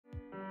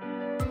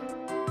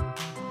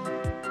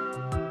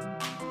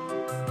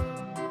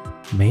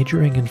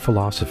Majoring in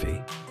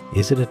philosophy,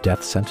 is it a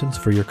death sentence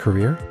for your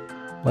career?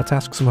 Let's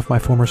ask some of my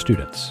former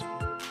students.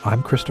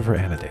 I'm Christopher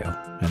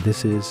Anadale, and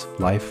this is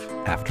Life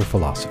After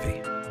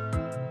Philosophy.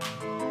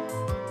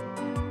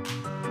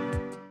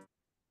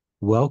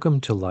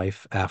 Welcome to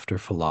Life After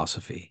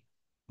Philosophy.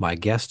 My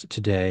guest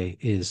today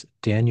is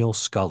Daniel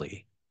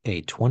Scully,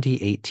 a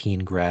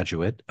 2018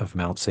 graduate of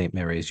Mount St.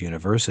 Mary's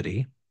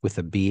University with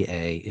a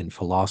BA in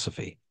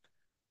philosophy.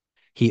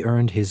 He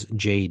earned his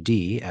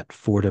JD at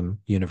Fordham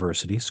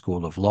University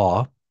School of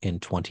Law in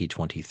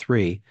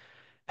 2023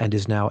 and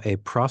is now a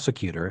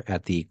prosecutor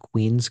at the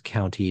Queens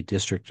County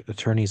District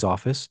Attorney's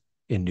Office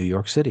in New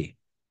York City.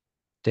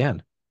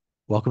 Dan,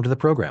 welcome to the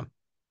program.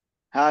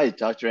 Hi,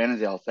 Dr.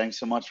 Anadale. Thanks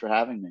so much for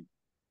having me.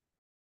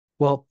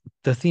 Well,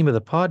 the theme of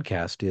the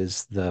podcast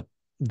is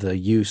the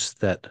use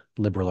that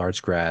liberal arts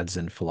grads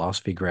and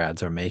philosophy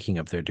grads are making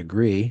of their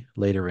degree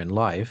later in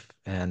life.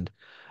 And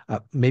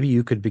maybe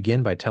you could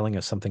begin by telling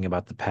us something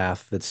about the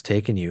path that's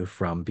taken you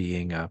from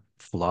being a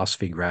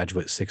philosophy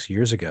graduate 6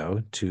 years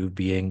ago to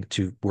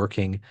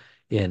working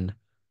in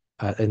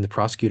the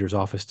prosecutor's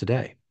office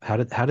today. How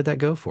did that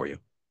go for you?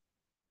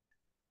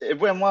 It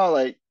went well.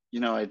 I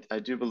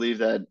do believe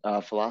that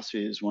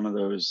philosophy is one of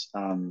those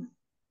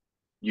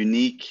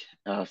unique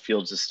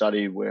fields of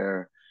study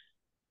where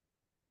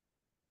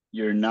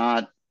you're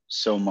not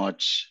so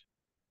much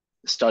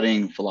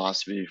studying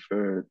philosophy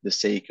for the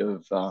sake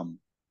of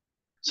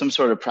some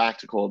sort of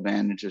practical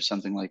advantage or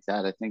something like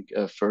that. I think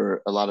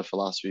for a lot of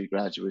philosophy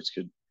graduates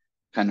could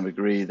kind of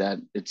agree that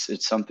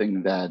it's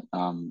something that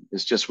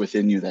is just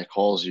within you that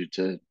calls you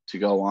to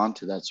go on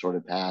to that sort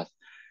of path.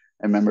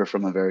 I remember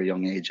from a very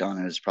young age on,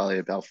 it was probably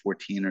about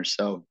 14 or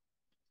so.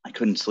 I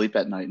couldn't sleep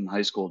at night in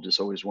high school, just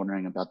always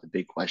wondering about the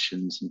big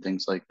questions and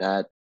things like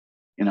that.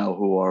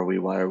 Who are we?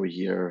 Why are we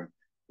here?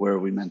 Where are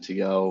we meant to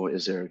go?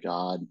 Is there a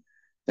God?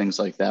 Things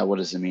like that.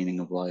 What is the meaning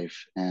of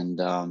life? And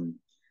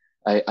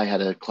I had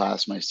a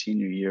class my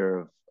senior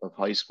year of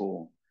high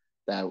school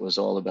that was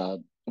all about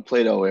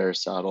Plato,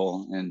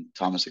 Aristotle, and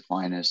Thomas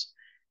Aquinas.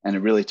 And it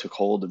really took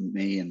hold of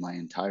me and my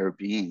entire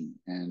being.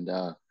 And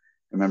I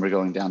remember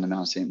going down to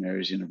Mount St.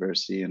 Mary's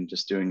University and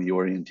just doing the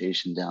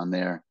orientation down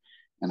there.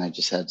 And I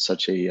just had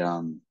such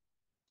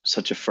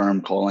a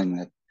firm calling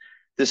that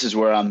this is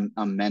where I'm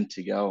meant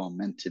to go. I'm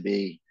meant to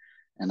be.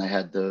 And I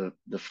had the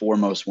four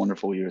most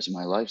wonderful years of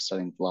my life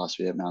studying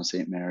philosophy at Mount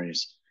St.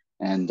 Mary's.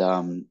 And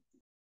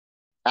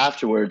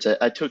afterwards,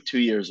 I took 2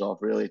 years off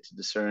really to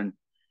discern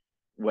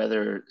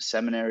whether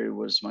seminary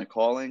was my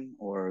calling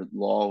or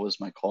law was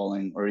my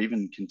calling, or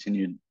even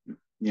continued,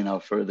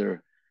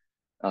 further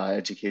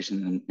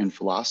education in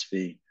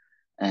philosophy.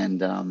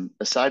 And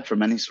aside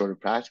from any sort of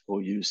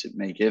practical use it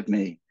may give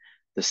me,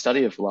 the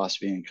study of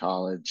philosophy in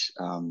college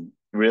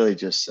really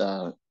just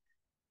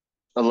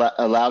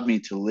allowed me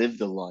to live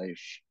the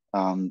life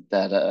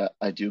that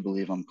I do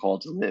believe I'm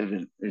called to live.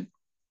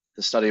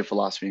 The study of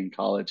philosophy in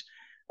college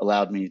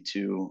allowed me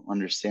to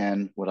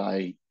understand what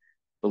I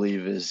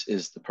believe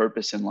is the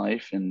purpose in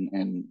life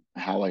and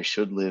how I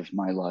should live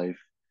my life.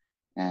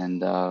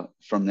 And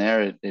from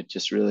there, it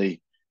just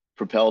really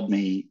propelled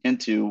me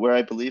into where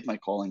I believe my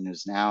calling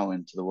is now,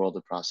 into the world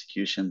of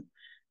prosecution,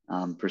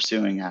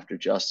 pursuing after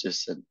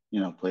justice that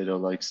Plato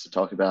likes to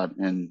talk about,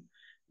 and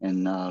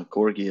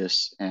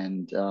Gorgias.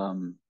 And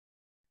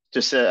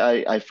just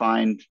I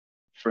find,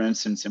 for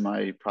instance, in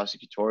my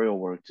prosecutorial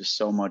work, just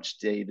so much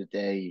day to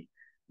day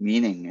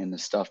meaning in the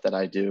stuff that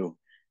I do.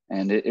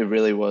 And it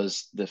really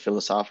was the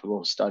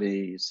philosophical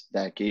studies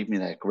that gave me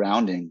that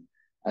grounding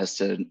as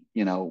to,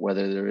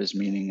 whether there is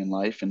meaning in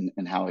life,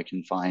 and how I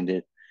can find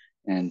it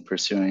and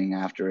pursuing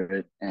after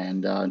it.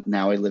 And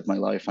now I live my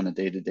life on a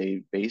day to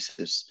day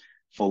basis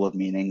full of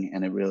meaning.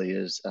 And it really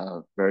is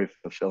very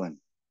fulfilling.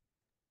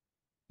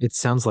 It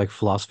sounds like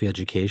philosophy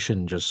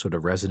education just sort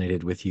of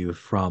resonated with you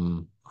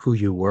from who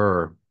you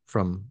were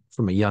from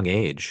a young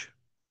age,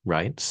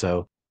 right?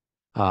 So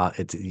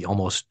it's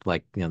almost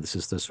like, this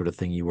is the sort of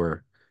thing you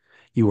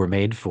were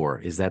made for.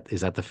 Is that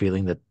the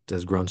feeling that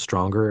has grown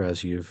stronger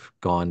as you've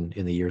gone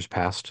in the years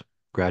past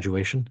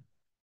graduation?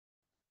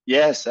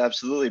 Yes,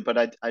 absolutely.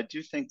 But I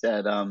do think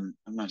that I'm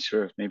not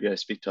sure if maybe I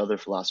speak to other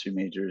philosophy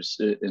majors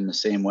in the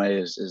same way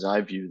as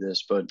I view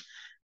this, but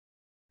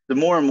the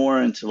more and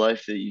more into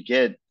life that you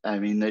get, I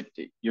mean,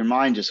 your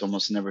mind just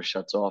almost never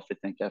shuts off, I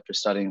think, after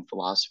studying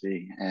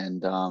philosophy.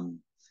 And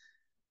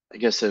I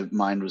guess the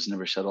mind was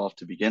never shut off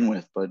to begin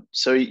with. But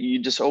so you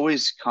just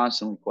always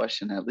constantly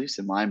question, at least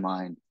in my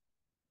mind,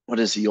 what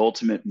is the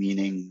ultimate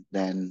meaning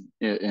then,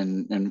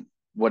 and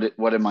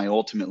what am I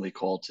ultimately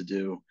called to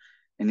do?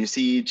 And you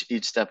see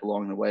each step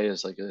along the way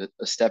as like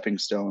a stepping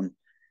stone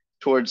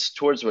towards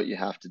what you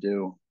have to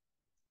do.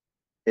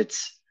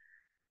 It's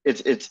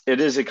it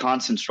is a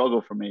constant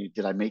struggle for me.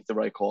 Did I make the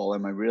right call?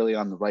 Am I really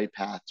on the right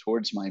path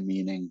towards my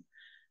meaning?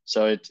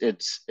 So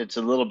it's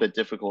a little bit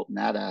difficult in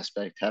that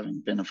aspect,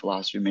 having been a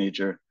philosophy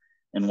major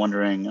and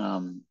wondering,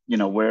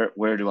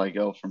 where do I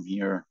go from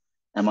here?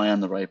 Am I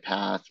on the right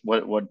path?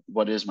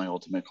 What is my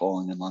ultimate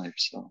calling in life?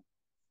 So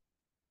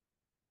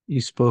You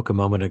spoke a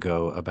moment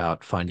ago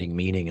about finding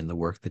meaning in the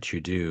work that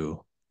you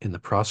do in the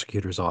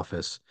prosecutor's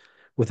office.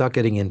 Without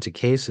getting into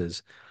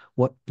cases,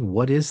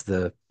 what is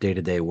the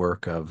day-to-day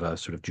work of a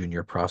sort of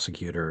junior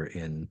prosecutor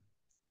in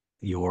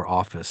your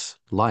office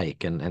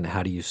like, and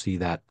how do you see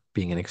that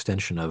being an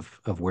extension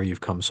of where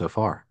you've come so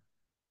far?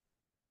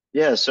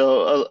 Yeah,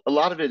 so a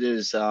lot of it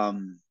is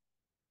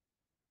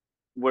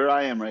where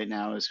I am right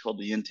now is called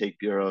the intake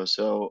bureau.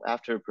 So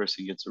after a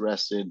person gets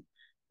arrested,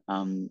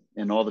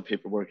 and all the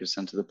paperwork is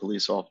sent to the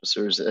police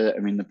officers. I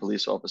mean, the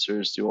police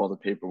officers do all the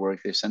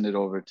paperwork. They send it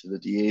over to the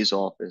DA's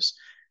office,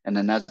 and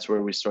then that's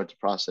where we start to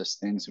process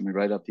things and we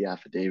write up the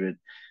affidavit.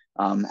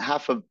 Um,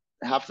 half of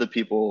half of the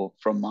people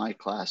from my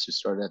class who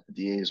started at the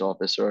DA's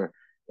office are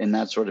in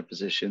that sort of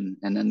position,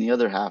 and then the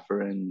other half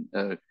are in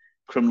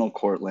criminal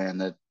court land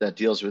that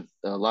deals with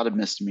a lot of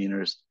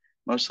misdemeanors,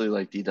 mostly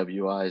like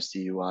DWIs,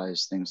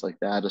 DUIs, things like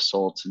that,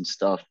 assaults and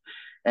stuff.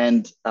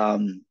 And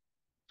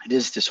it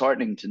is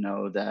disheartening to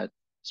know that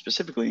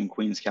specifically in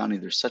Queens County,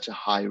 there's such a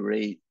high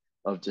rate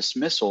of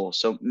dismissal.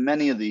 So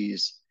many of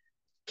these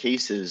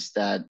cases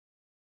that,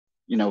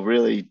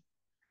 really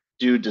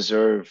do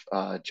deserve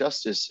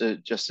justice,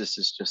 justice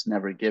is just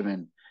never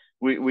given.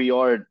 We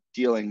are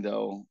dealing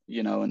though,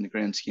 in the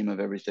grand scheme of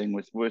everything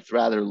with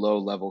rather low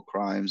level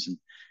crimes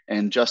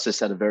and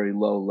justice at a very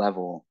low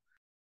level.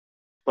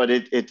 But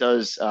it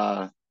does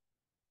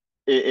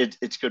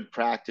it's good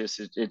practice.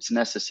 It's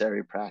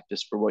necessary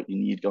practice for what you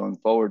need going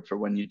forward for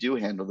when you do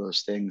handle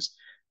those things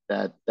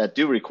that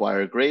do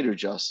require greater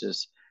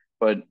justice.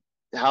 But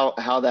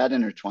how that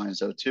intertwines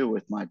though too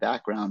with my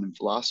background in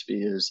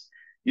philosophy is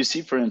you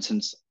see, for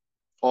instance,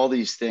 all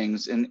these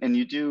things and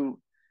you do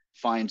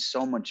find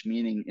so much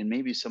meaning in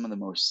maybe some of the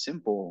most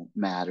simple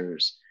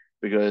matters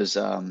because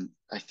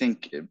I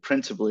think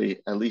principally,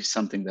 at least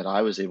something that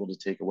I was able to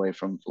take away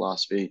from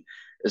philosophy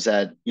is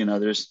that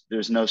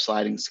there's no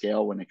sliding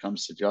scale when it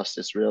comes to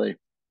justice. Really,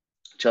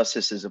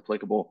 justice is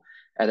applicable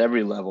at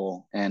every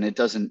level, and it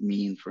doesn't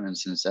mean, for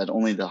instance, that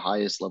only the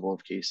highest level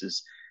of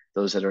cases,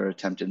 those that are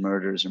attempted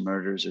murders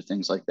or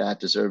things like that,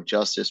 deserve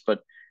justice.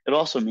 But it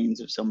also means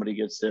if somebody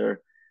gets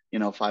their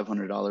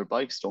 $500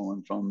 bike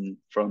stolen from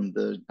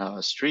the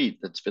street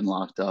that's been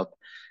locked up,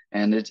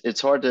 and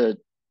it's hard to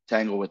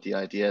tangle with the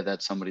idea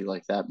that somebody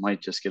like that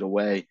might just get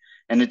away.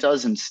 And it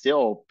does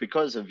instill,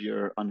 because of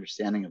your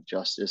understanding of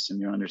justice and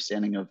your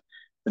understanding of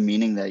the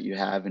meaning that you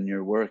have in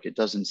your work, it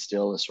does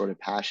instill a sort of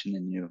passion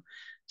in you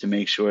to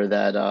make sure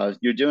that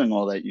you're doing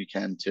all that you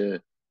can to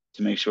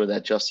make sure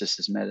that justice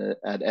is met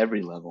at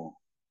every level.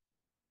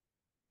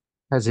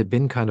 Has it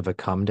been kind of a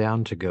come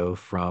down to go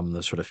from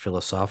the sort of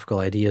philosophical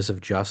ideas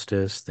of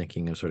justice,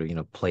 thinking of sort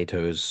of,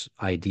 Plato's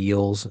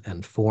ideals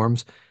and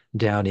forms,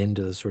 down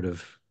into the sort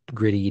of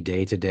gritty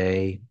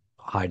day-to-day,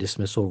 high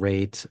dismissal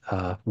rate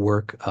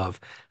work of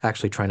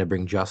actually trying to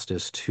bring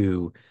justice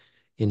to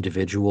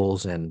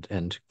individuals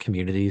and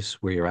communities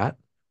where you're at?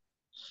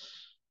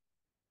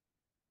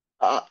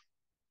 Uh,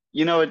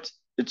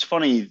 it's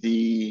funny.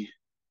 The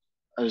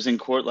I was in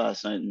court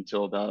last night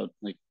until about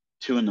like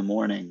 2 in the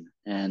morning,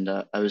 and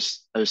I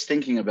was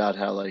thinking about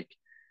how like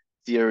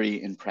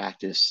theory and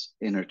practice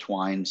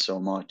intertwine so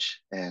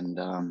much, and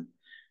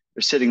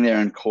we're sitting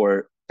there in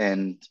court,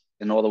 and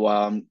all the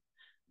while I'm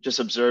just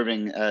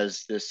observing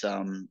as this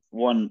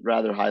one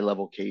rather high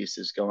level case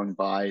is going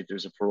by.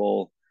 There's a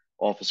parole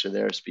officer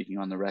there speaking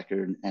on the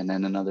record, and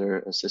then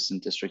another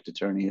assistant district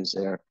attorney is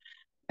there,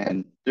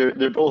 and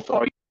they're both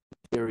arguing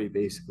theory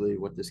basically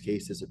what this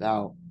case is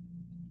about,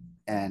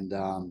 and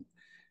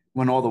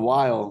when all the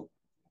while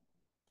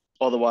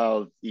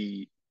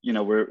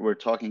we're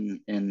talking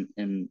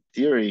in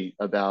theory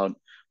about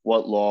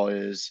what law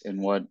is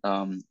and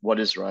what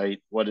is right,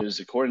 what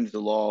is according to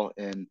the law,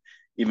 and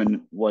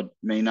even what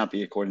may not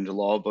be according to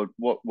law, but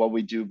what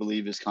we do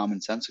believe is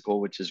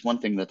commonsensical, which is one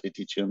thing that they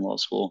teach you in law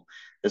school,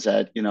 is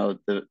that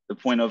the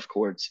point of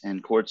courts,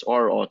 and courts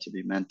are ought to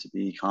be meant to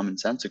be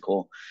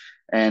commonsensical.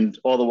 And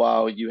all the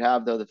while you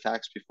have the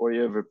facts before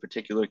you of a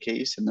particular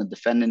case and the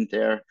defendant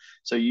there,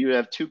 so you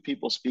have two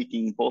people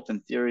speaking both in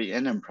theory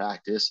and in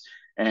practice.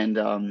 And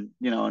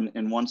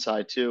in one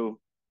side too,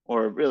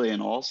 or really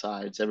in all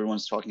sides,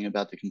 everyone's talking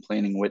about the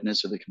complaining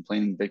witness or the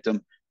complaining victim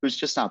who's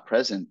just not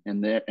present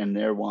in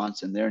their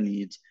wants and their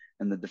needs,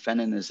 and the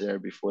defendant is there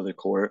before the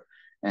court.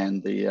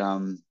 And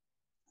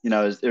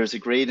there's a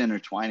great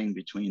intertwining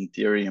between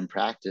theory and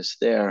practice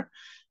there,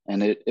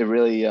 and it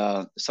really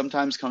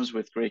sometimes comes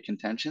with great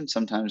contention,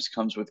 sometimes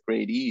comes with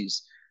great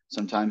ease.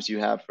 Sometimes you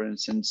have, for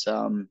instance,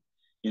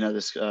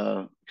 this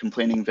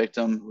complaining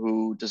victim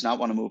who does not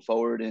want to move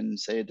forward in,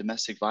 say, a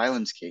domestic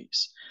violence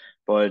case,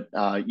 but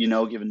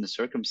given the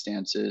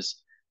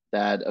circumstances,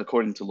 that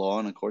according to law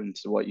and according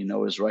to what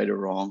is right or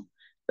wrong,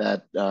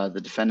 that the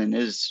defendant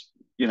is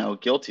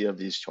guilty of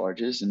these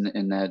charges,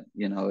 and that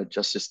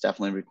justice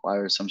definitely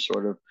requires some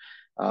sort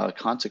of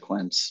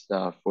consequence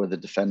for the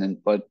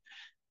defendant. But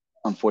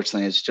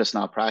unfortunately, it's just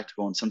not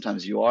practical, and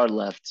sometimes you are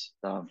left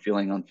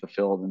feeling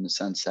unfulfilled in the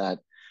sense that,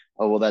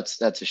 oh well,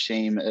 that's a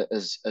shame.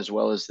 As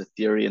well as the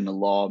theory and the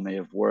law may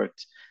have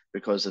worked,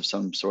 because of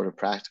some sort of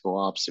practical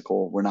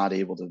obstacle, we're not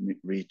able to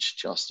reach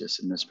justice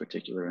in this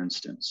particular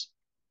instance.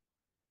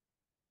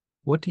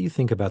 What do you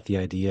think about the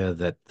idea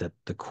that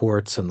the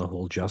courts and the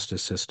whole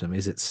justice system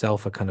is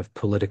itself a kind of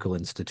political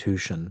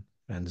institution,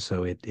 and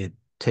so it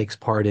takes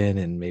part in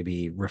and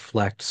maybe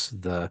reflects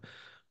the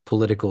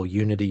political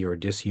unity or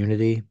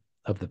disunity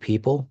of the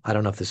people? I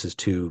don't know if this is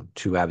too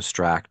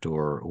abstract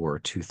or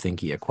too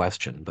thinky a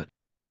question, but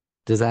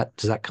does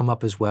that come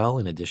up as well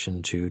in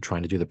addition to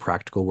trying to do the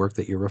practical work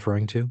that you're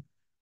referring to?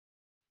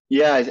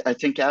 Yeah, I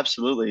think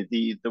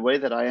absolutely. The way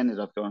that I ended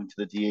up going to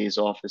the DA's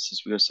office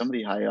is because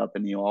somebody high up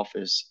in the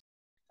office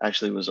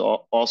actually was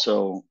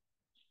also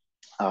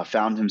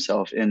found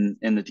himself in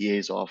the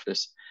DA's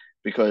office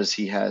because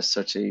he has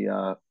such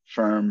a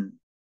firm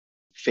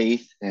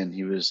faith, and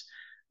he was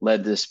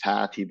led this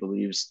path, he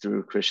believes,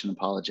 through Christian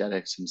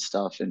apologetics and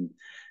stuff. And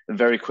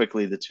very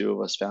quickly, the two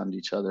of us found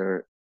each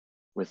other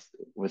with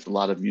with a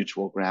lot of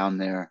mutual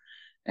ground there.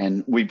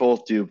 And we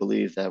both do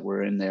believe that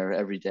we're in there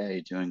every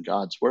day doing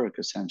God's work,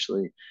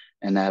 essentially,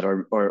 and that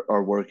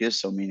our work is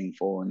so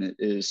meaningful and it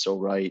is so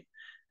right.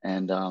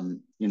 And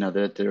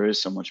that there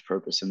is so much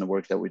purpose in the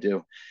work that we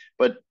do.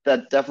 But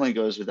that definitely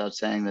goes without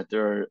saying that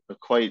there are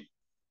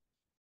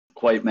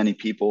quite many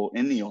people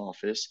in the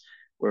office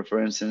where,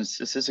 for instance,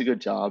 this is a good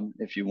job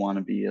if you want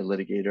to be a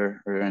litigator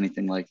or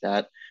anything like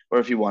that, or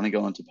if you want to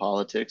go into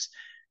politics.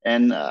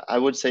 And I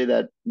would say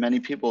that many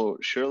people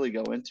surely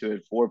go into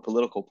it for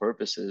political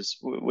purposes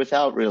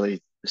without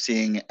really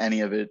seeing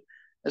any of it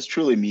as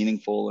truly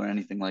meaningful or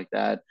anything like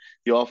that.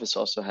 The office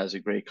also has a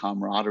great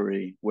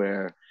camaraderie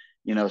where,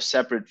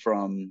 separate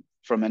from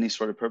any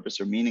sort of purpose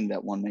or meaning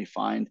that one may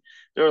find,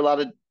 there are a lot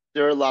of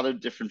there are a lot of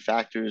different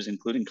factors,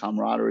 including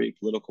camaraderie,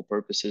 political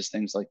purposes,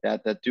 things like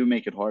that, that do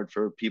make it hard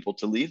for people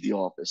to leave the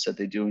office, that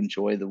they do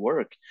enjoy the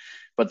work.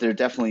 But there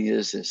definitely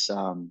is this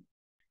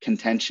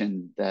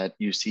contention that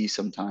you see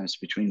sometimes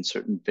between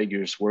certain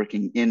figures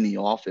working in the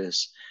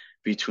office,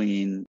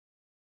 between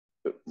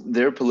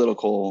their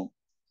political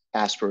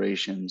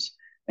aspirations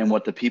and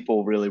what the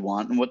people really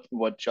want and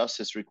what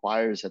justice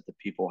requires that the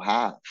people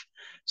have.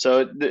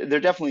 So there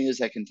definitely is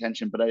that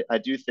contention, but I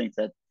do think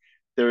that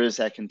there is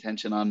that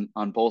contention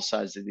on both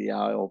sides of the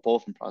aisle,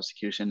 both in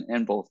prosecution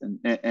and both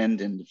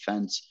in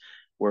defense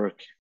work.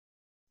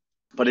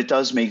 But it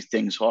does make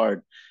things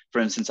hard. For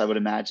instance, I would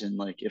imagine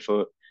like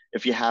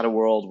if you had a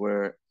world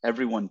where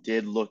everyone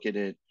did look at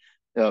it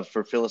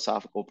for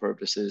philosophical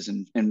purposes,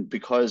 and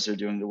because they're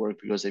doing the work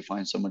because they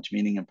find so much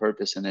meaning and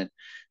purpose in it,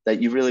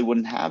 that you really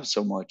wouldn't have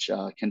so much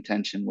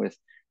contention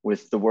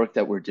with the work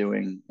that we're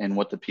doing and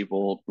what the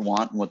people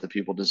want and what the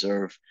people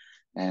deserve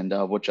and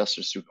what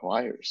justice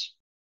requires.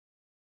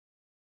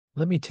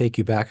 Let me take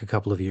you back a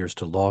couple of years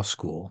to law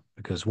school,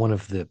 because one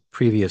of the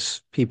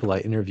previous people I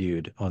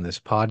interviewed on this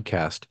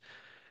podcast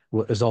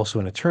was also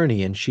an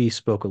attorney, and she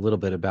spoke a little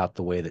bit about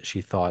the way that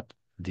she thought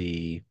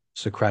the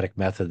Socratic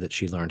method that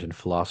she learned in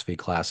philosophy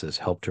classes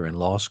helped her in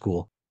law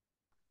school.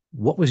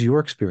 What was your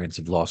experience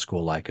of law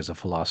school like as a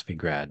philosophy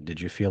grad?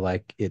 Did you feel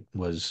like it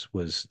was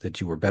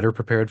that you were better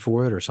prepared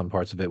for it, or some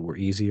parts of it were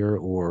easier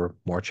or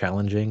more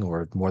challenging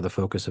or more the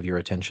focus of your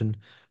attention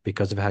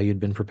because of how you'd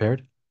been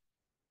prepared?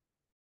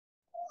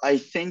 I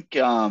think,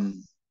 I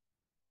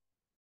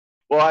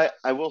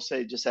will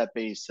say just at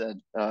base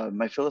that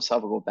my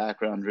philosophical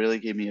background really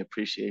gave me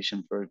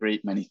appreciation for a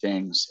great many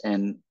things.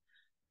 And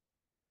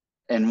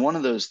one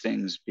of those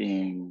things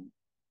being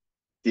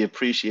the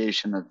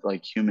appreciation of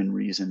like human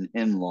reason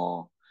in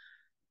law.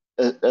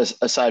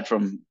 Aside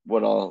from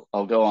what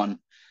I'll go on,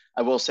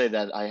 I will say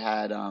that I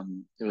had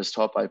it was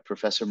taught by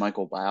Professor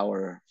Michael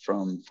Bauer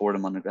from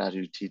Fordham undergrad,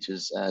 who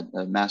teaches at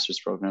a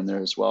master's program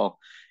there as well.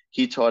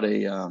 He taught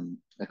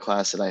a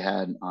class that I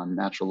had on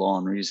natural law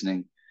and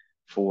reasoning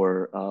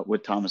for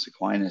with Thomas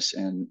Aquinas,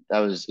 and that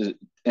was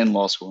in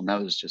law school, and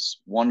that was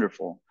just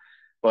wonderful.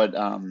 But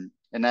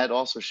and that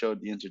also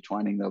showed the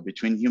intertwining though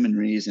between human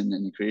reason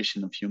and the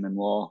creation of human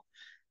law,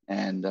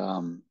 and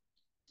and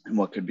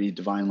what could be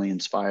divinely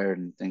inspired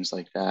and things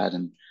like that.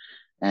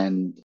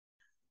 And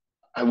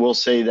I will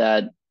say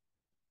that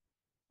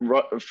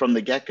from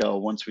the get go,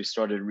 once we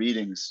started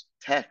reading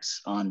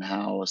texts on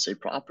how, say,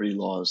 property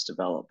law is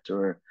developed,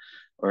 or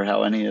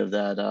how any of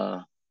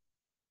that,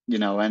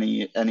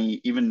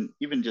 any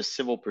even just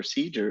civil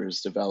procedure is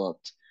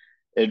developed,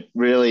 it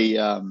really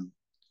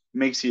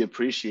makes you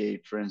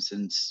appreciate, for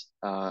instance,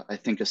 I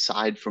think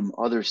aside from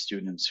other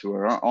students who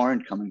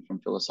aren't coming from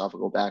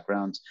philosophical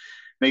backgrounds,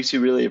 makes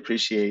you really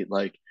appreciate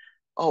like,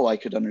 oh, I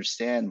could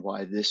understand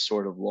why this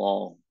sort of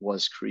law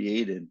was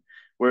created.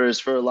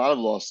 Whereas for a lot of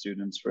law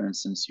students, for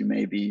instance, you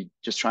may be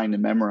just trying to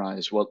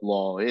memorize what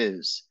law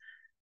is.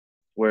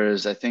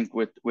 Whereas I think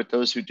with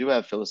those who do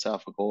have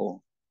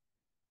philosophical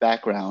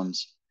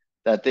backgrounds,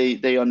 that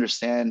they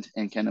understand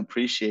and can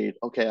appreciate,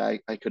 okay,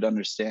 I could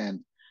understand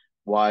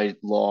why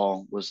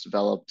law was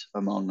developed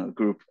among a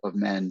group of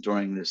men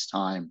during this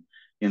time,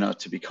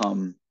 to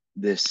become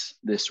this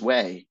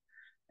way.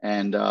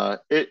 And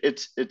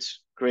it's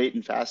great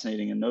and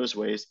fascinating in those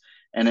ways.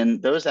 And in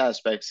those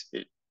aspects,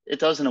 it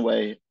does in a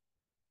way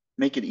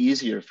make it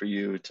easier for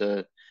you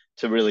to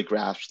really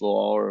grasp the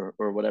law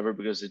or whatever,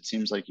 because it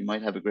seems like you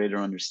might have a greater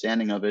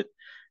understanding of it.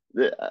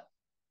 The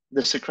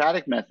the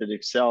Socratic method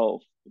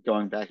itself,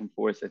 going back and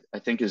forth, I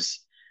think is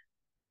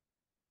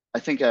I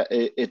think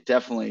it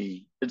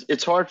definitely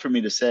it's hard for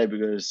me to say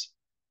because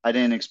I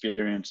didn't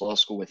experience law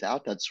school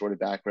without that sort of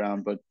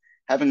background, but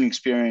having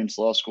experienced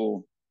law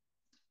school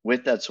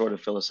with that sort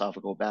of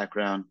philosophical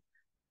background,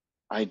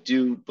 I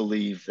do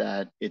believe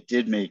that it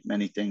did make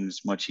many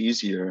things much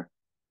easier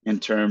in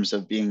terms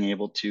of being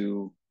able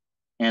to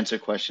answer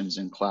questions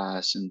in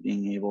class and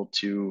being able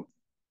to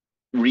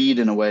read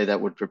in a way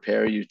that would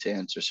prepare you to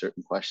answer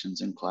certain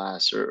questions in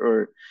class,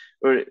 or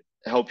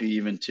help you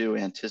even to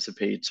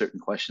anticipate certain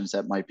questions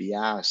that might be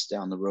asked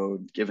down the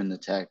road given the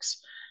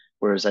text.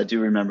 Whereas I do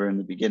remember in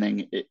the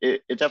beginning,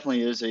 it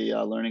definitely is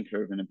a learning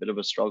curve and a bit of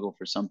a struggle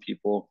for some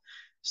people,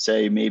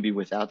 say maybe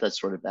without that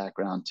sort of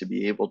background, to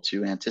be able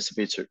to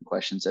anticipate certain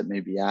questions that may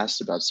be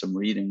asked about some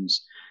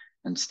readings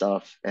and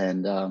stuff,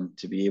 and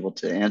to be able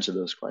to answer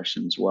those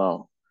questions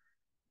well.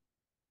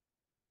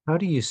 How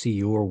do you see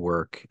your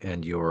work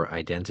and your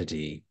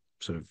identity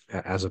sort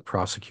of as a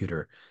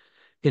prosecutor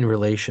in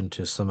relation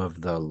to some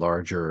of the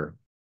larger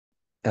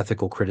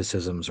ethical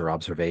criticisms or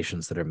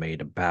observations that are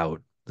made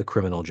about the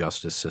criminal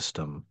justice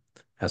system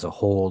as a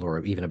whole,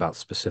 or even about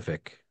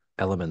specific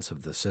elements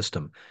of the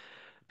system?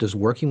 Does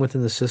working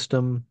within the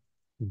system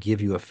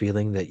give you a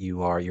feeling that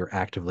you're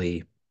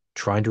actively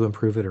trying to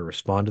improve it or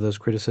respond to those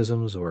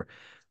criticisms, or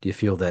do you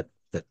feel that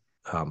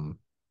um,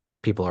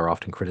 people are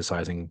often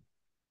criticizing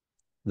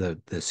the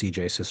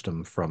CJ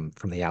system from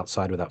the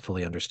outside without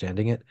fully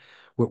understanding it?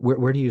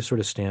 Where do you sort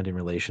of stand in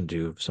relation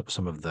to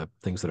some of the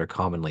things that are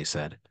commonly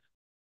said?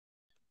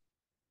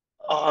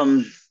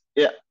 Um,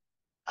 yeah,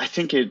 I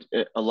think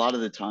a lot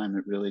of the time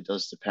it really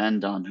does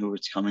depend on who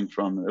it's coming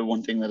from. The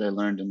one thing that I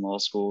learned in law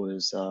school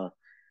is,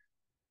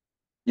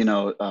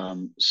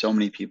 so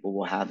many people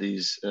will have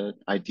these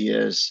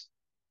ideas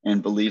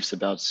and beliefs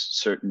about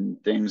certain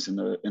things in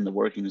the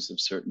workings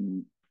of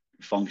certain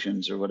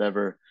functions or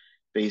whatever,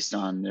 based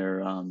on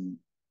their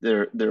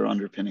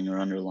underpinning or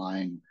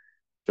underlying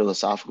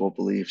philosophical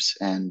beliefs,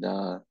 and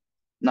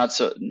not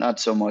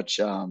so much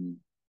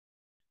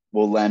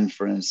will lend,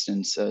 for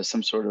instance,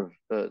 some sort of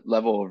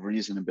level of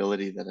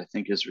reasonability that I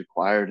think is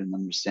required in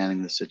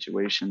understanding the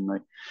situation.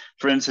 Like,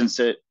 for instance,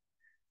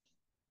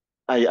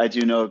 I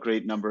do know a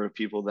great number of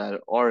people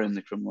that are in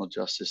the criminal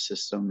justice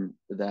system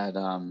that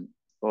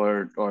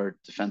or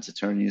defense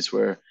attorneys,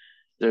 where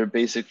their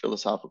basic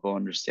philosophical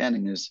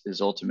understanding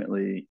is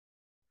ultimately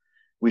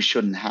we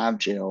shouldn't have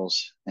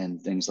jails and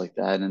things like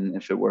that. And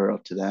if it were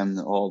up to them,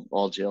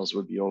 all jails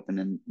would be open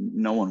and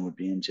no one would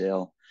be in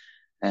jail.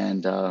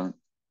 And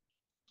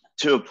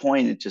to a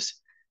point,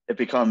 it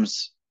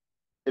becomes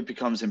it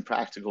becomes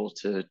impractical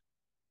to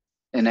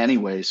in any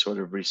way sort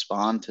of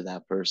respond to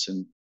that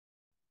person.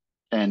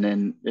 And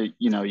then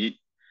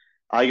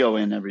I go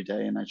in every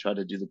day and I try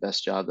to do the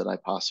best job that I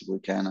possibly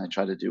can. I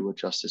try to do what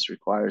justice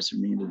requires of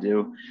me to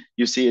do.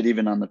 You see it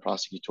even on the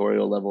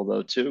prosecutorial level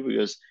though too,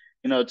 because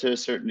to a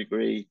certain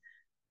degree,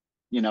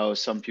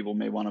 some people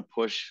may want to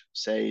push,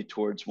 say,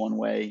 towards one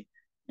way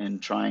in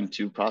trying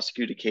to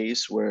prosecute a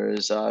case,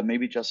 whereas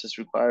maybe justice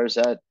requires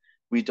that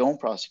we don't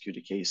prosecute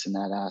a case in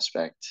that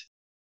aspect,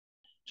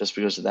 just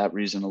because of that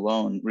reason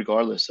alone,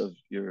 regardless of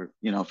your,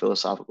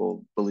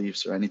 philosophical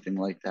beliefs or anything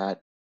like that.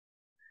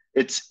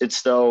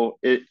 It's though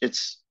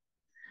it's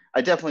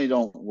I definitely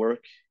don't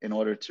work in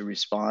order to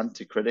respond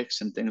to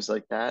critics and things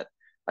like that.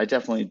 I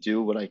definitely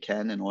do what I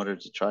can in order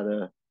to try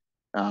to,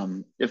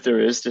 if there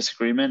is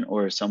disagreement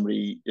or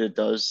somebody it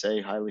does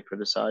say highly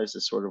criticize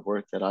the sort of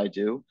work that I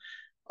do,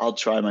 I'll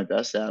try my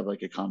best to have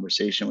like a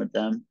conversation with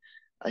them.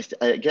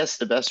 I guess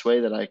the best way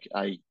that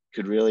I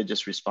could really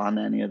just respond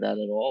to any of that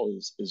at all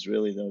is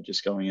really though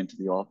just going into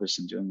the office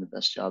and doing the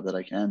best job that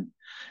I can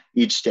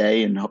each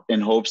day,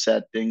 in hopes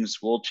that things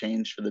will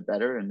change for the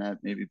better and that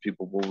maybe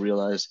people will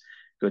realize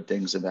good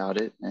things about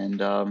it,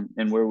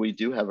 and where we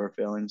do have our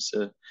failings,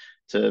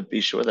 to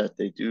be sure that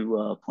they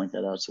do point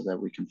that out so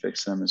that we can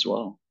fix them as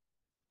well.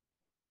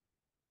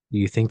 Do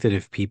you think that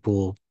if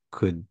people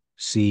could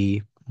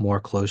see more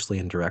closely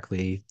and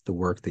directly the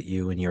work that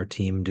you and your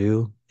team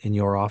do in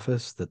your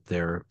office, that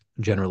their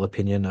general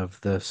opinion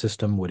of the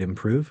system would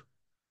improve?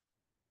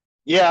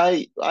 Yeah,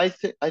 I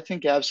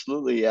think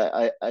absolutely.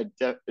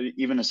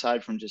 Even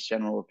aside from just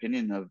general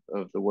opinion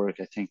of the work,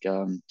 I think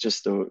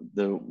just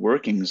the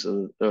workings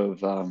of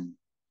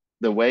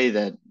the way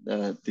that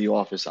the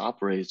office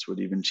operates would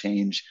even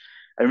change.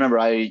 I remember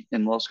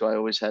in law school I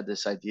always had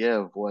this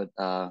idea of what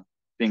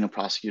being a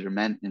prosecutor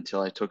meant until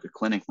I took a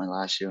clinic my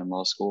last year in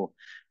law school,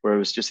 where it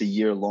was just a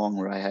year long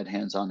where I had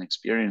hands-on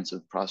experience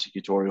of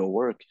prosecutorial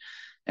work,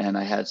 and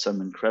I had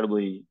some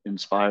incredibly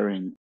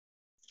inspiring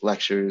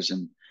lectures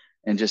and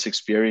just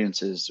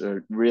experiences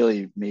that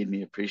really made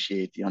me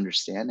appreciate the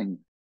understanding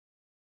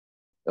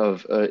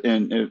of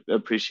and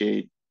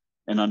appreciate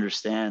and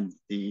understand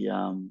the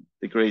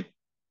great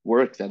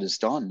work that is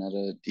done at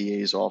a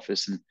DA's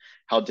office and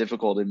how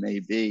difficult it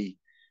may be.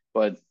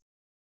 But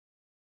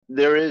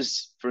there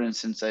is, for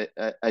instance,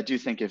 I do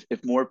think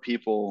if more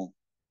people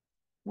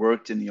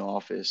worked in the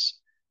office,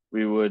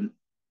 we would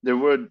there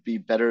would be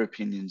better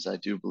opinions, I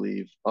do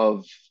believe,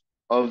 of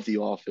the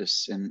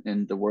office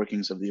and the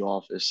workings of the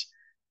office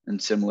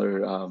and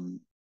similar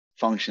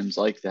functions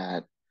like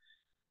that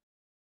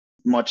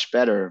much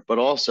better. But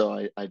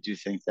also, I do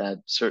think that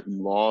certain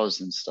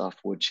laws and stuff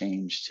would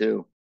change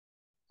too.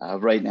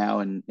 Right now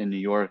in New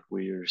York,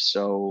 we are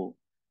so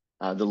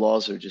the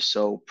laws are just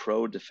so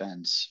pro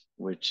defense,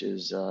 which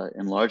is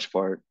in large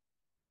part,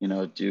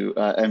 do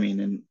I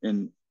mean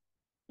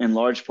in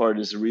large part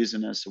is the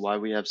reason as to why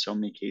we have so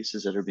many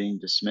cases that are being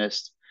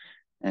dismissed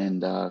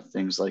and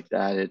things like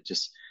that. It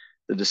just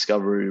the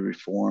discovery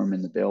reform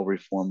and the bail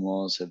reform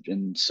laws have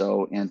been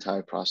so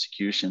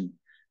anti-prosecution,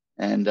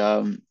 and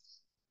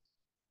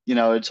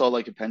it's all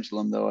like a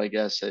pendulum, though. I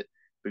guess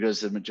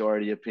because the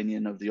majority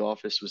opinion of the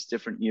office was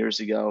different years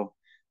ago.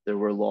 There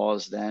were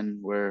laws then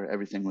where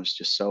everything was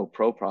just so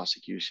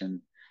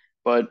pro-prosecution,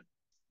 but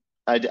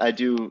I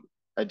do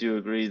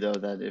agree though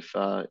that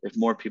if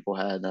more people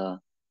had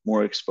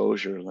more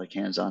exposure, like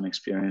hands-on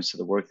experience to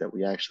the work that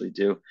we actually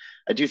do,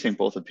 I do think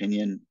both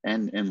opinion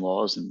and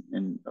laws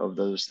and of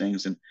those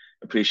things and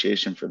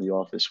appreciation for the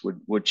office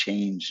would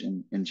change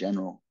in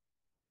general.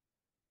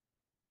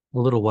 A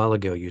little while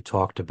ago, you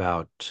talked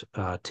about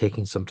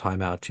taking some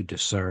time out to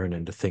discern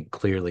and to think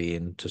clearly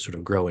and to sort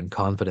of grow in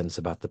confidence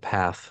about the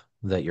path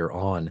that you're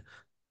on.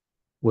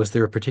 Was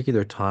there a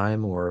particular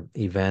time or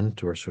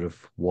event or sort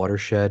of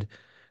watershed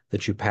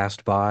that you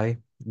passed by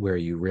where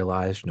you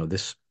realized,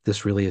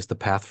 this really is the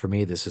path for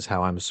me. This is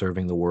how I'm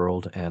serving the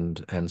world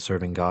and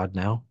serving God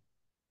now?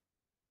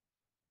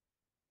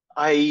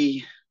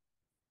 I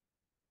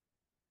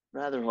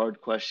Rather hard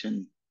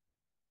question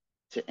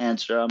to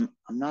answer. I'm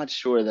not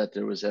sure that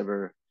there was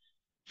ever,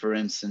 for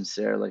instance,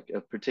 there like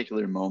a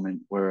particular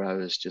moment where I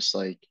was just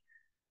like,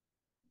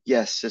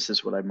 yes, this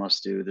is what I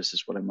must do. This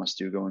is what I must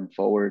do going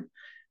forward.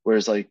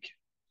 Whereas like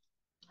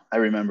I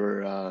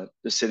remember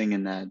just sitting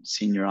in that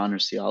senior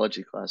honors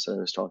theology class that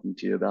I was talking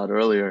to you about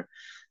earlier.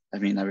 I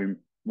mean,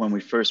 when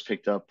we first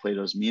picked up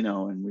Plato's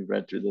Meno and we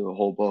read through the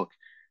whole book,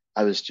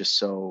 I was just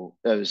so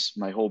that was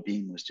my whole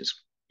being was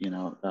just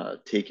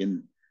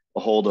taken a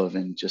hold of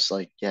and just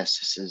like, yes,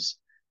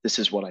 this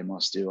is what I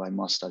must do. I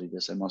must study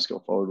this. I must go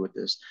forward with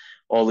this.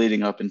 All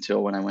leading up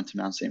until when I went to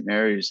Mount St.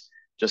 Mary's,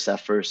 just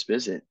that first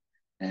visit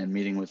and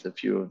meeting with a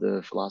few of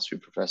the philosophy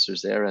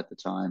professors there at the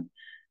time.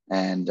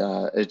 And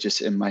it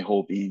just, and my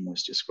whole being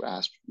was just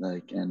grasped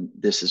like, and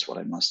this is what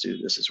I must do.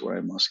 This is where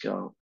I must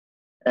go.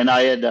 And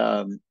I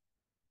had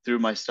through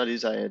my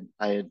studies, I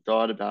had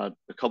thought about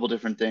a couple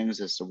different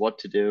things as to what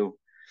to do,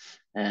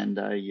 and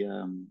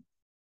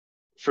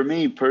for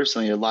me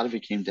personally, a lot of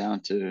it came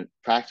down to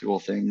practical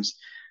things.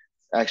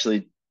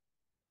 Actually,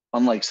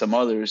 unlike some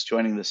others,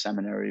 joining the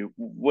seminary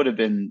would have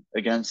been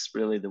against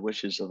really the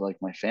wishes of like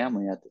my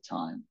family at the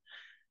time.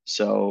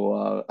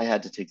 So I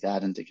had to take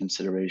that into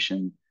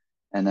consideration,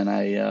 and then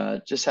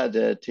I just had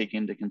to take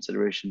into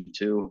consideration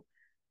too,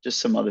 just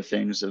some other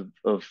things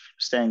of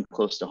staying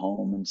close to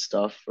home and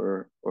stuff,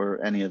 or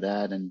any of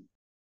that, and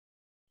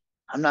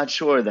I'm not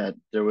sure that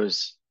there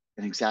was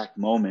an exact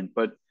moment,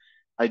 but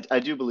I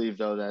do believe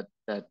though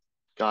that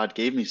God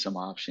gave me some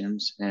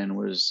options and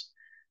was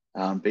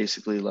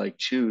basically like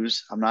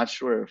choose. I'm not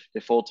sure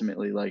if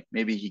ultimately like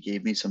maybe he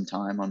gave me some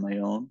time on my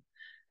own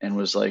and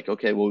was like,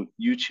 okay, well,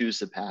 you choose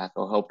the path.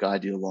 I'll help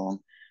guide you along.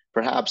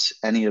 Perhaps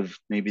any of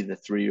maybe the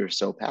three or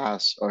so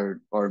paths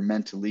are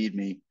meant to lead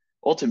me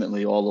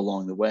ultimately all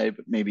along the way,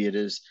 but maybe it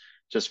is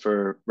just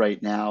for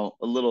right now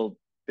a little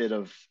bit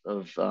of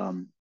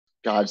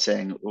God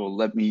saying, well,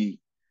 let me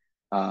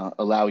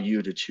allow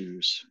you to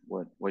choose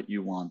what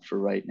you want for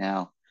right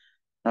now.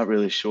 Not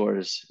really sure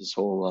his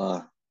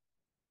whole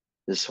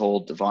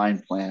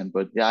divine plan.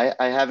 But yeah,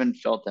 I haven't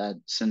felt that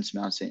since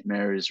Mount St.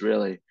 Mary's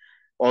really.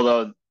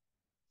 Although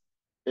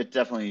it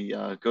definitely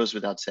goes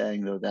without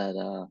saying though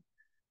that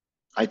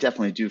I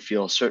definitely do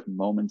feel certain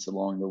moments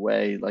along the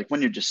way, like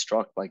when you're just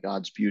struck by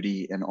God's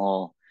beauty and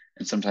all,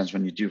 and sometimes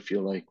when you do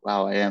feel like,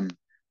 wow, I am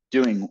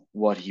doing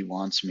what He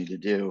wants me to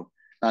do,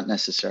 not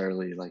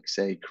necessarily like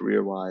say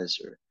career wise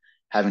or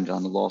having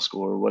gone to law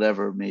school or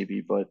whatever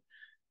maybe, but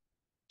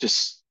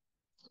just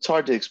it's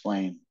hard to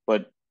explain.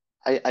 But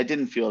I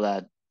didn't feel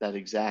that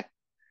exact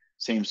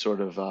same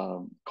sort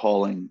of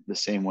calling the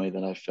same way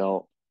that I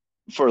felt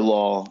for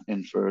law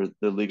and for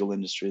the legal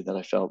industry that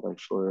I felt like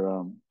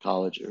for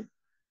college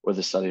or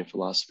the study of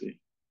philosophy.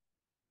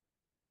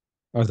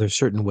 Are there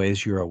certain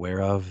ways you're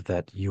aware of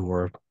that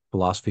your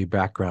philosophy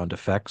background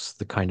affects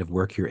the kind of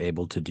work you're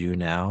able to do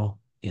now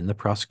in the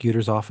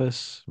prosecutor's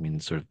office? I mean,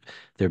 sort of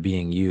there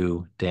being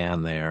you,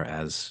 Dan, there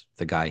as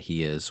the guy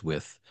he is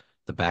with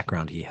the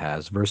background he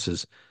has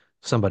versus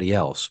somebody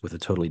else with a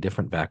totally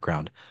different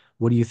background.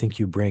 What do you think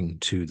you bring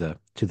to the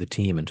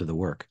team and to the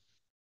work?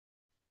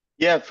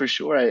 Yeah, for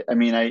sure. I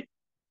mean,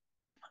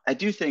 I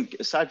do think,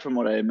 aside from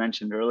what I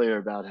mentioned earlier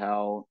about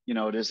how,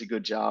 it is a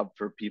good job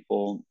for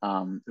people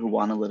who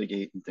want to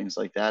litigate and things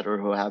like that, or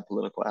who have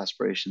political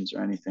aspirations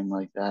or anything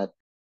like that.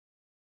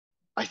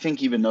 I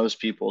think even those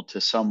people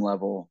to some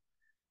level,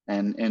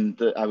 and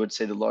I would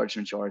say the large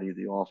majority of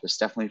the office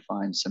definitely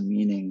find some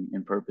meaning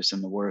and purpose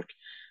in the work.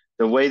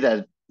 The way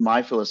that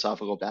my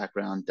philosophical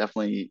background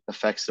definitely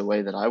affects the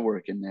way that I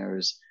work in there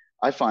is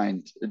I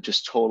find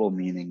just total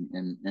meaning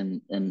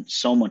and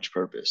so much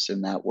purpose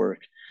in that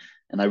work.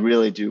 And I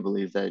really do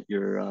believe that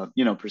you're,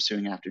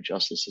 pursuing after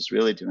justice is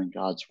really doing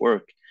God's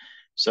work.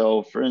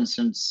 So, for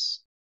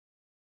instance,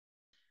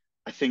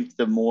 I think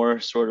the more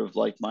sort of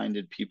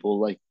like-minded people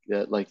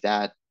like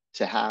that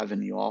to have in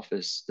the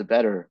office, the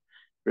better,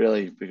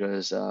 really,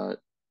 because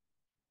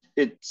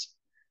it's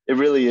it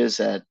really is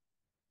that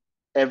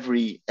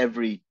every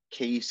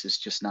case is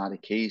just not a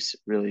case.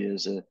 It really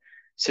is a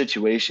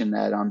situation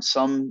that on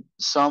some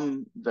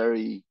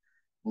very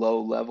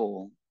low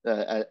level,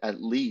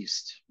 at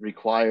least,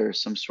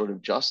 requires some sort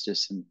of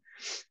justice. And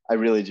I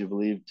really do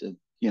believe that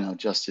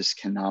justice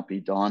cannot be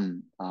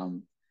done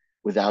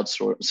without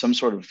some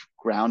sort of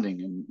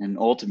grounding and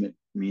ultimate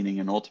meaning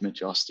and ultimate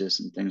justice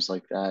and things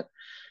like that.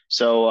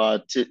 So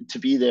to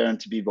be there and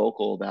to be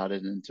vocal about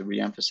it and to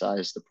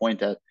reemphasize the point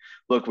that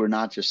look, we're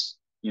not just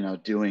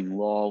doing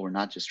law, we're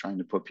not just trying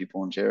to put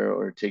people in jail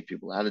or take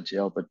people out of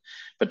jail,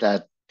 but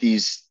that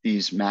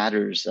these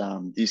matters,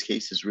 these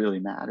cases really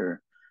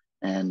matter,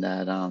 and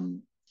that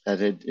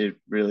it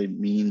really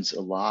means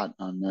a lot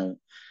on the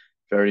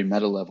very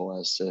meta level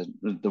as to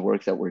the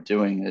work that we're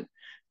doing. It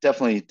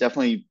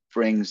definitely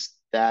brings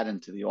that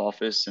into the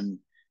office, and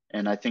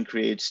I think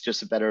creates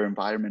just a better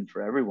environment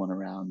for everyone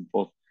around,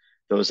 both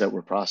those that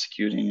we're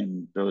prosecuting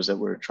and those that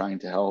we're trying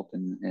to help,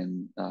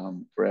 and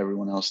for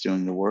everyone else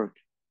doing the work.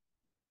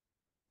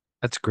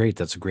 That's great.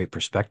 That's a great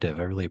perspective.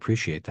 I really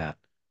appreciate that.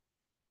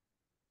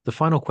 The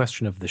final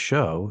question of the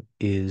show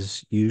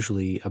is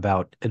usually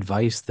about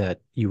advice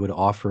that you would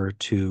offer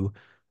to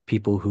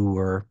people who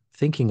are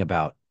thinking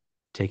about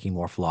taking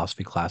more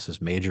philosophy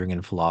classes, majoring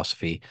in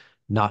philosophy,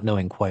 not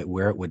knowing quite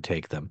where it would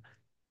take them.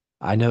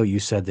 I know you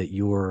said that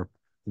your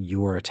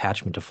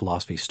attachment to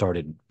philosophy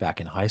started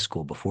back in high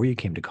school before you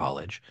came to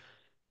college,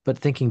 but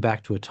thinking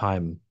back to a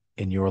time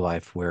in your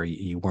life where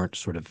you weren't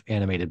sort of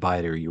animated by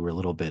it or you were a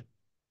little bit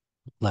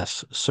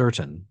less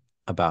certain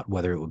about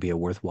whether it would be a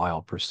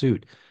worthwhile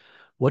pursuit,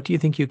 what do you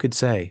think you could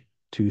say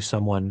to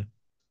someone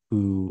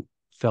who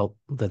felt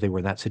that they were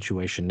in that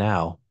situation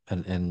now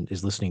and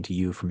is listening to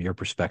you from your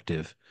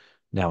perspective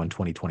now in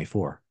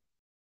 2024?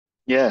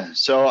 Yeah,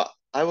 so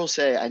I will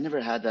say I never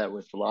had that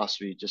with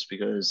philosophy, just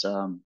because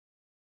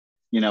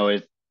you know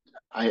it.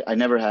 I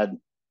never had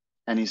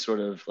any sort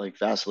of like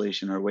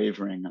vacillation or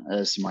wavering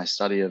as to my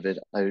study of it.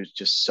 I was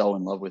just so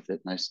in love with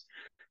it, and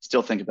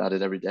still think about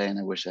it every day. And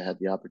I wish I had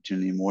the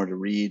opportunity more to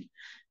read.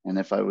 And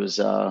if I was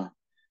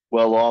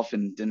well off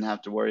and didn't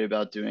have to worry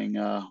about doing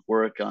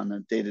work on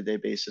a day-to-day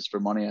basis for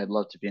money, I'd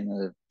love to be in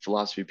a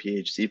philosophy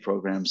PhD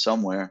program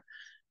somewhere.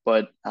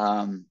 But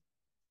I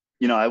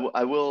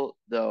will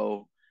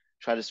though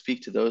try to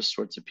speak to those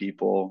sorts of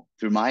people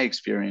through my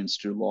experience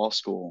through law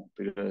school,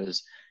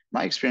 because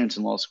my experience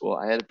in law school,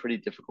 I had a pretty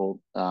difficult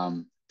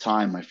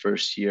time my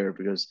first year,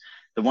 because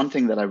the one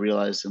thing that I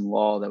realized in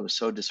law that was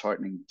so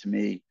disheartening to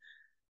me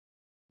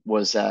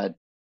was that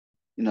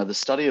the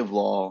study of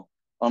law,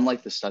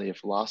 unlike the study of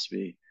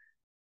philosophy,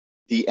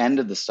 the end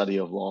of the study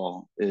of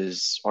law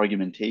is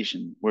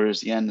argumentation, whereas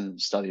the end of the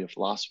study of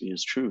philosophy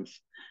is truth.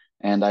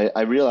 And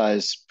I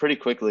realized pretty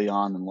quickly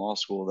on in law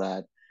school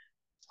that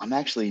I'm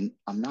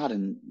not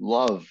in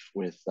love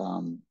with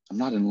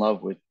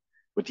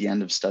the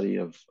end of study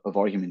of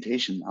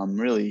argumentation. I'm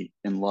really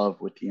in love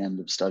with the end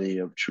of study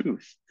of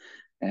truth,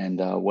 and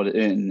what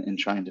in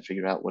trying to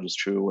figure out what is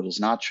true, what is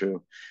not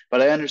true.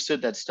 But I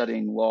understood that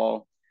studying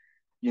law,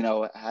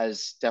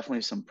 has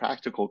definitely some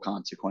practical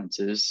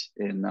consequences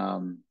in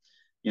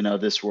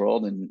this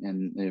world,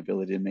 and the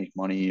ability to make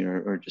money,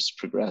 or just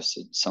progress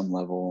at some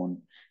level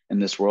in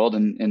this world,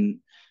 and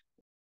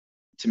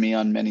to me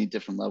on many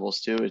different levels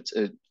too.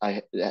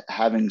 I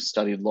having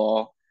studied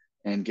law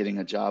and getting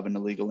a job in the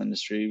legal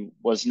industry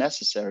was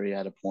necessary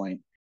at a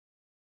point,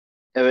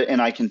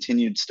 and I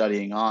continued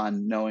studying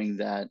on, knowing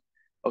that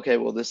okay,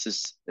 well, this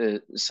is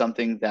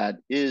something that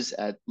is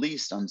at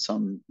least on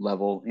some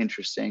level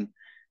interesting,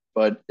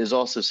 but is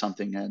also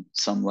something at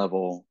some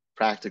level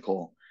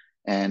practical,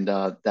 and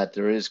that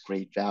there is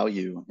great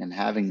value in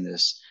having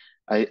this.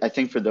 I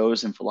think for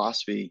those in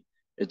philosophy,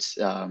 it's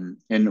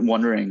in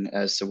wondering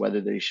as to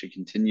whether they should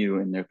continue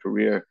in their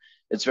career,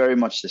 it's very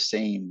much the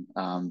same.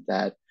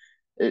 That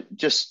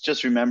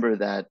just remember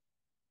that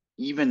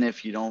even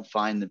if you don't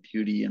find the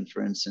beauty in,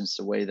 for instance,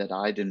 the way that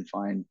I didn't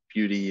find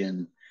beauty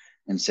in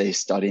say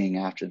studying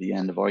after the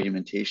end of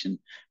argumentation,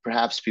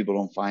 perhaps people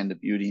don't find the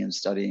beauty in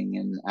studying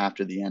in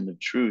after the end of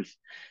truth.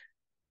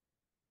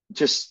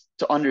 Just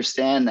to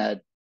understand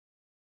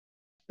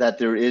that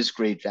there is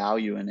great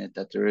value in it,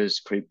 that there is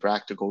great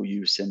practical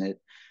use in it.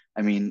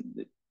 I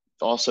mean,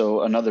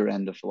 also another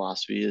end of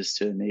philosophy is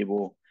to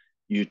enable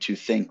you to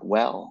think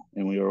well,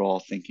 and we are all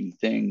thinking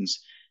things,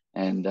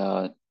 and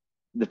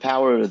the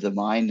power of the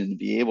mind and to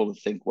be able to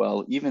think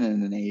well, even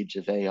in an age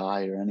of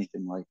AI or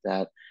anything like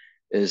that,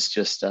 is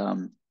just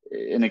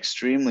an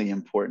extremely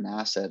important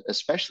asset,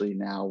 especially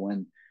now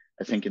when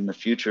I think in the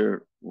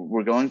future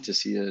we're going to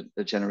see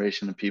a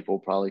generation of people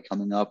probably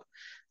coming up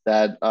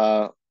that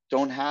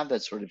don't have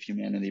that sort of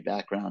humanity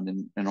background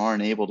and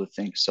aren't able to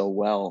think so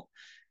well.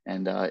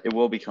 And it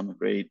will become a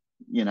great,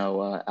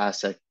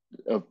 asset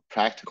of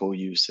practical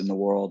use in the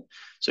world.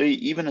 So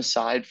even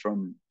aside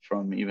from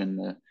even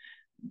the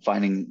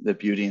finding the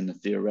beauty in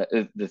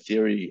the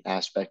theory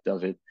aspect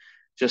of it,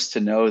 just to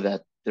know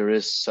that there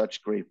is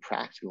such great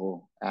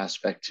practical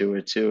aspect to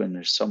it too, and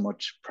there's so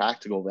much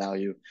practical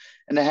value,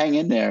 and to hang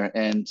in there.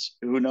 And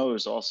who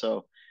knows?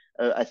 Also,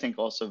 I think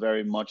also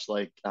very much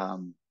like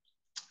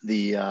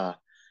the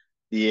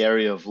the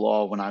area of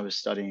law when I was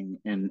studying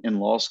in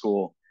law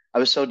school, I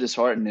was so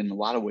disheartened in a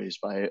lot of ways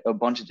by a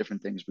bunch of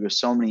different things because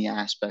so many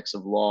aspects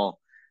of law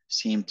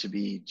seem to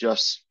be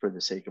just for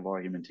the sake of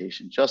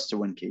argumentation, just to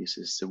win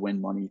cases, to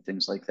win money,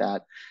 things like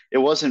that. It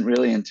wasn't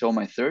really until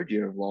my third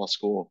year of law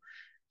school,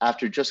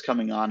 after just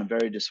coming on a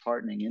very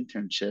disheartening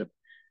internship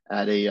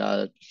at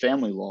a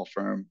family law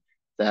firm,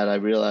 that I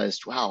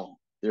realized, wow,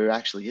 there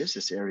actually is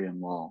this area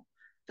in law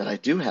that I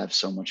do have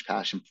so much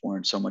passion for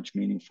and so much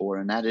meaning for,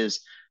 and that is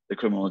the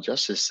criminal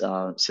justice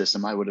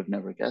system. I would have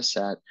never guessed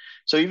that.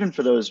 So even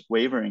for those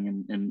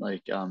wavering and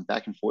like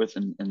back and forth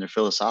in their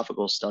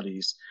philosophical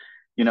studies,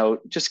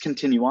 just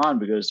continue on,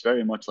 because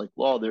very much like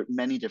law, there are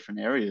many different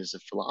areas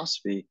of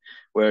philosophy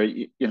where,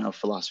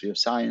 philosophy of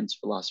science,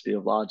 philosophy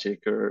of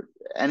logic, or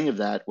any of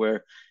that,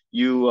 where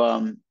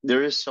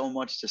there is so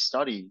much to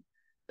study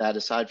that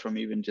aside from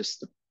even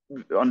just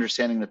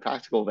understanding the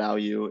practical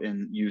value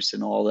and use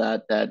and all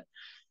that,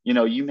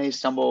 you may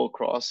stumble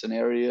across an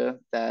area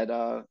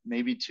that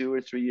maybe 2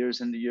 or 3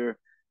 years into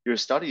your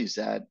studies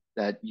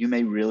that you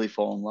may really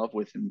fall in love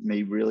with and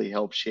may really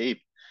help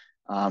shape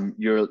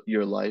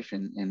your life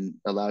and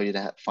allow you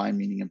to find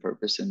meaning and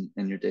purpose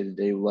in your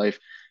day-to-day life,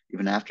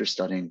 even after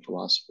studying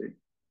philosophy.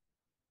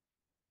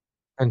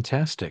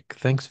 Fantastic.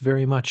 Thanks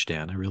very much,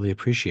 Dan. I really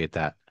appreciate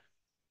that.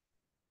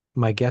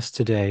 My guest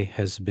today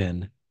has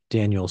been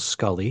Daniel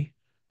Scully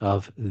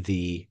of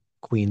the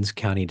Queens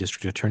County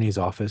District Attorney's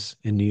Office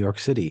in New York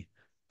City.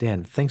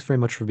 Dan, thanks very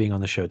much for being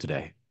on the show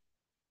today.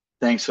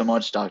 Thanks so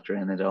much, Dr.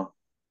 Anadale.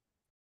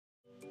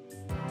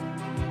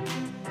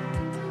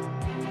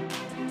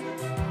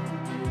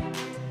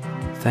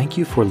 Thank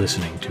you for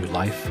listening to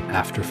Life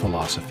After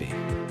Philosophy.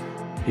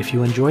 If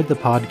you enjoyed the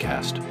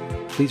podcast,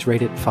 please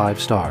rate it 5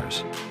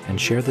 stars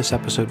and share this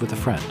episode with a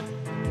friend.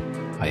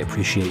 I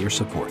appreciate your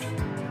support.